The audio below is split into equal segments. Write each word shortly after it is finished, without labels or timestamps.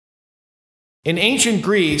In ancient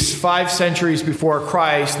Greece, 5 centuries before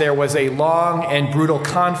Christ, there was a long and brutal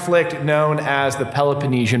conflict known as the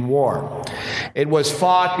Peloponnesian War. It was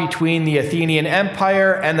fought between the Athenian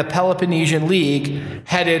Empire and the Peloponnesian League,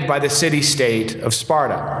 headed by the city-state of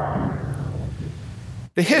Sparta.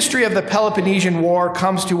 The history of the Peloponnesian War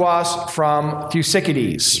comes to us from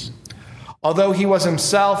Thucydides. Although he was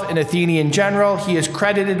himself an Athenian general, he is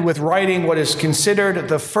credited with writing what is considered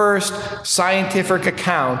the first scientific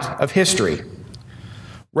account of history.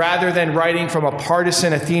 Rather than writing from a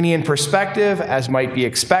partisan Athenian perspective, as might be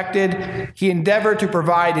expected, he endeavored to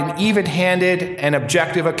provide an even-handed and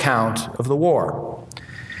objective account of the war.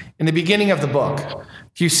 In the beginning of the book,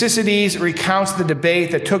 Thucydides recounts the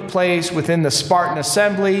debate that took place within the Spartan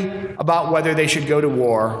assembly about whether they should go to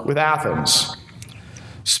war with Athens.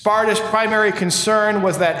 Sparta's primary concern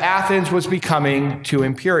was that Athens was becoming too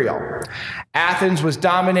imperial. Athens was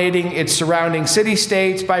dominating its surrounding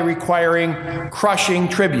city-states by requiring crushing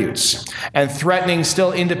tributes and threatening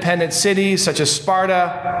still independent cities such as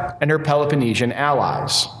Sparta and her Peloponnesian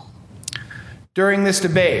allies. During this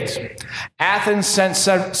debate, Athens sent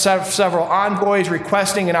several envoys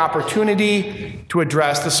requesting an opportunity to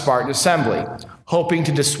address the Spartan assembly, hoping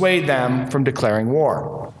to dissuade them from declaring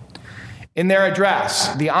war. In their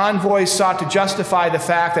address, the envoys sought to justify the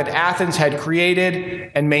fact that Athens had created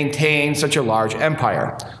and maintained such a large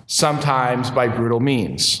empire, sometimes by brutal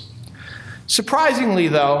means. Surprisingly,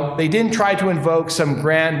 though, they didn't try to invoke some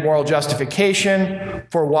grand moral justification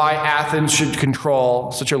for why Athens should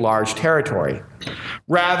control such a large territory.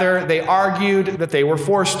 Rather, they argued that they were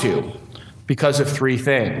forced to, because of 3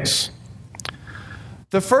 things.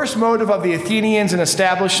 The first motive of the Athenians in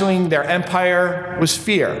establishing their empire was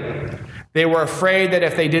fear. They were afraid that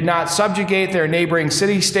if they did not subjugate their neighboring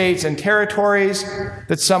city-states and territories,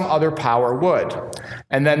 that some other power would,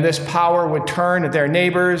 and then this power would turn their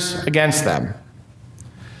neighbors against them.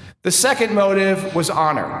 The second motive was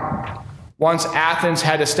honor. Once Athens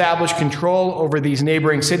had established control over these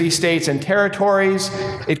neighboring city-states and territories,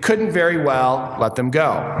 it couldn't very well let them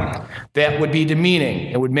go. That would be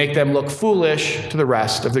demeaning. It would make them look foolish to the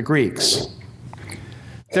rest of the Greeks.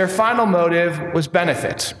 Their final motive was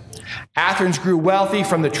benefit. Athens grew wealthy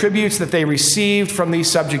from the tributes that they received from these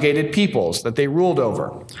subjugated peoples that they ruled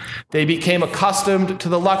over. They became accustomed to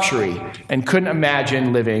the luxury and couldn't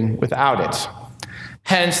imagine living without it.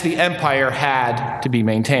 Hence, the empire had to be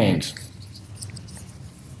maintained.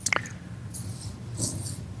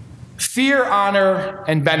 Fear, honor,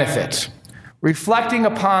 and benefit. Reflecting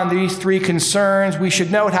upon these 3 concerns, we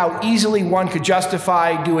should note how easily one could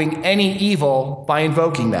justify doing any evil by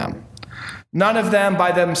invoking them. None of them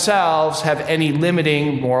by themselves have any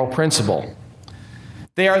limiting moral principle.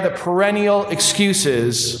 They are the perennial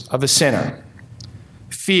excuses of a sinner.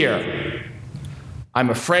 Fear. I'm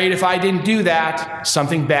afraid if I didn't do that,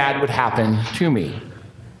 something bad would happen to me.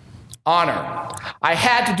 Honor. I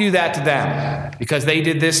had to do that to them because they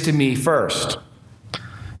did this to me first.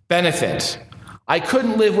 Benefit. I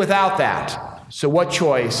couldn't live without that, so what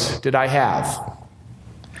choice did I have?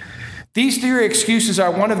 These 3 excuses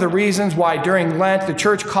are one of the reasons why during Lent the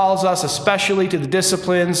church calls us especially to the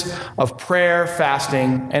disciplines of prayer,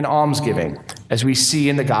 fasting, and almsgiving, as we see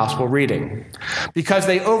in the gospel reading, because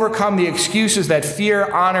they overcome the excuses that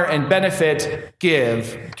fear, honor, and benefit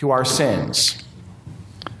give to our sins.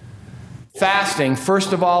 Fasting,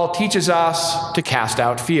 first of all, teaches us to cast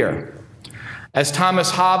out fear. As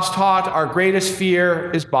Thomas Hobbes taught, our greatest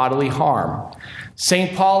fear is bodily harm.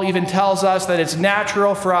 St. Paul even tells us that it's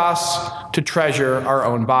natural for us to treasure our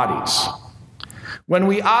own bodies. When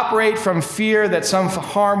we operate from fear that some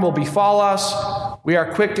harm will befall us, we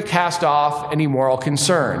are quick to cast off any moral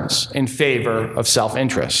concerns in favor of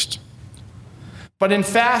self-interest. But in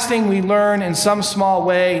fasting, we learn in some small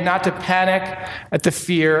way not to panic at the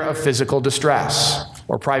fear of physical distress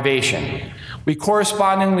or privation. We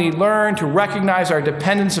correspondingly learn to recognize our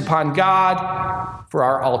dependence upon God for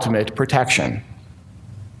our ultimate protection.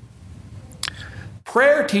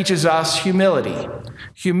 Prayer teaches us humility.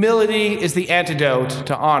 Humility is the antidote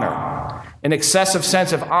to honor. An excessive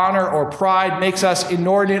sense of honor or pride makes us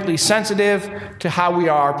inordinately sensitive to how we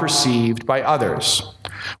are perceived by others.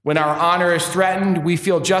 When our honor is threatened, we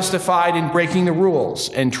feel justified in breaking the rules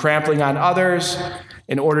and trampling on others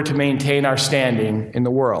in order to maintain our standing in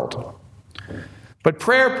the world. But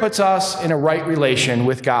prayer puts us in a right relation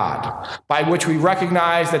with God, by which we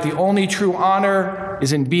recognize that the only true honor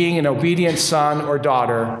is in being an obedient son or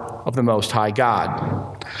daughter of the Most High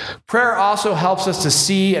God. Prayer also helps us to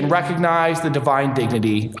see and recognize the divine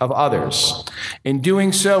dignity of others. In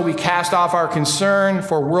doing so, we cast off our concern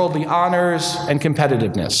for worldly honors and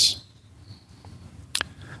competitiveness.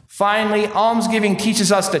 Finally, almsgiving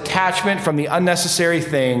teaches us detachment from the unnecessary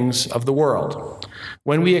things of the world.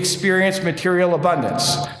 When we experience material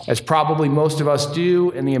abundance, as probably most of us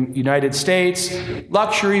do in the United States,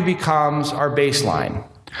 luxury becomes our baseline.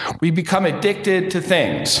 We become addicted to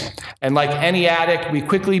things, and like any addict, we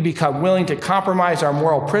quickly become willing to compromise our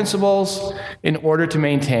moral principles in order to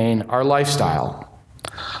maintain our lifestyle.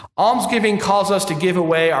 Almsgiving calls us to give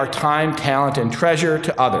away our time, talent, and treasure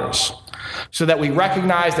to others, so that we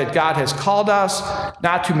recognize that God has called us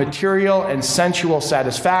not to material and sensual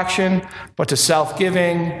satisfaction, but to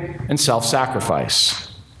self-giving and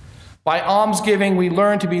self-sacrifice. By almsgiving, we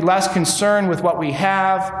learn to be less concerned with what we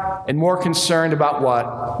have and more concerned about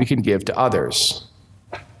what we can give to others.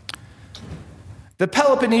 The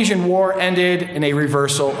Peloponnesian War ended in a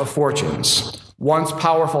reversal of fortunes. Once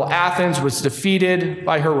powerful Athens was defeated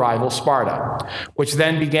by her rival Sparta, which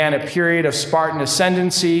then began a period of Spartan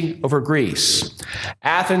ascendancy over Greece.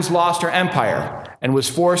 Athens lost her empire and was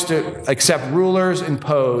forced to accept rulers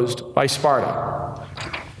imposed by Sparta.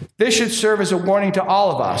 This should serve as a warning to all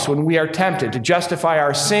of us when we are tempted to justify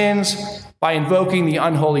our sins by invoking the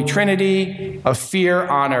unholy trinity of fear,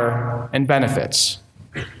 honor, and benefits.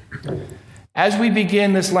 As we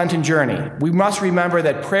begin this Lenten journey, we must remember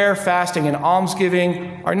that prayer, fasting, and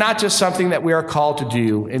almsgiving are not just something that we are called to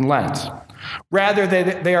do in Lent. Rather,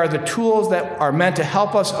 they are the tools that are meant to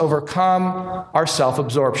help us overcome our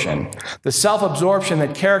self-absorption, the self-absorption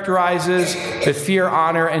that characterizes the fear,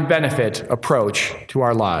 honor, and benefit approach to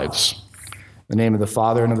our lives. In the name of the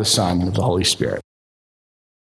Father, and of the Son, and of the Holy Spirit.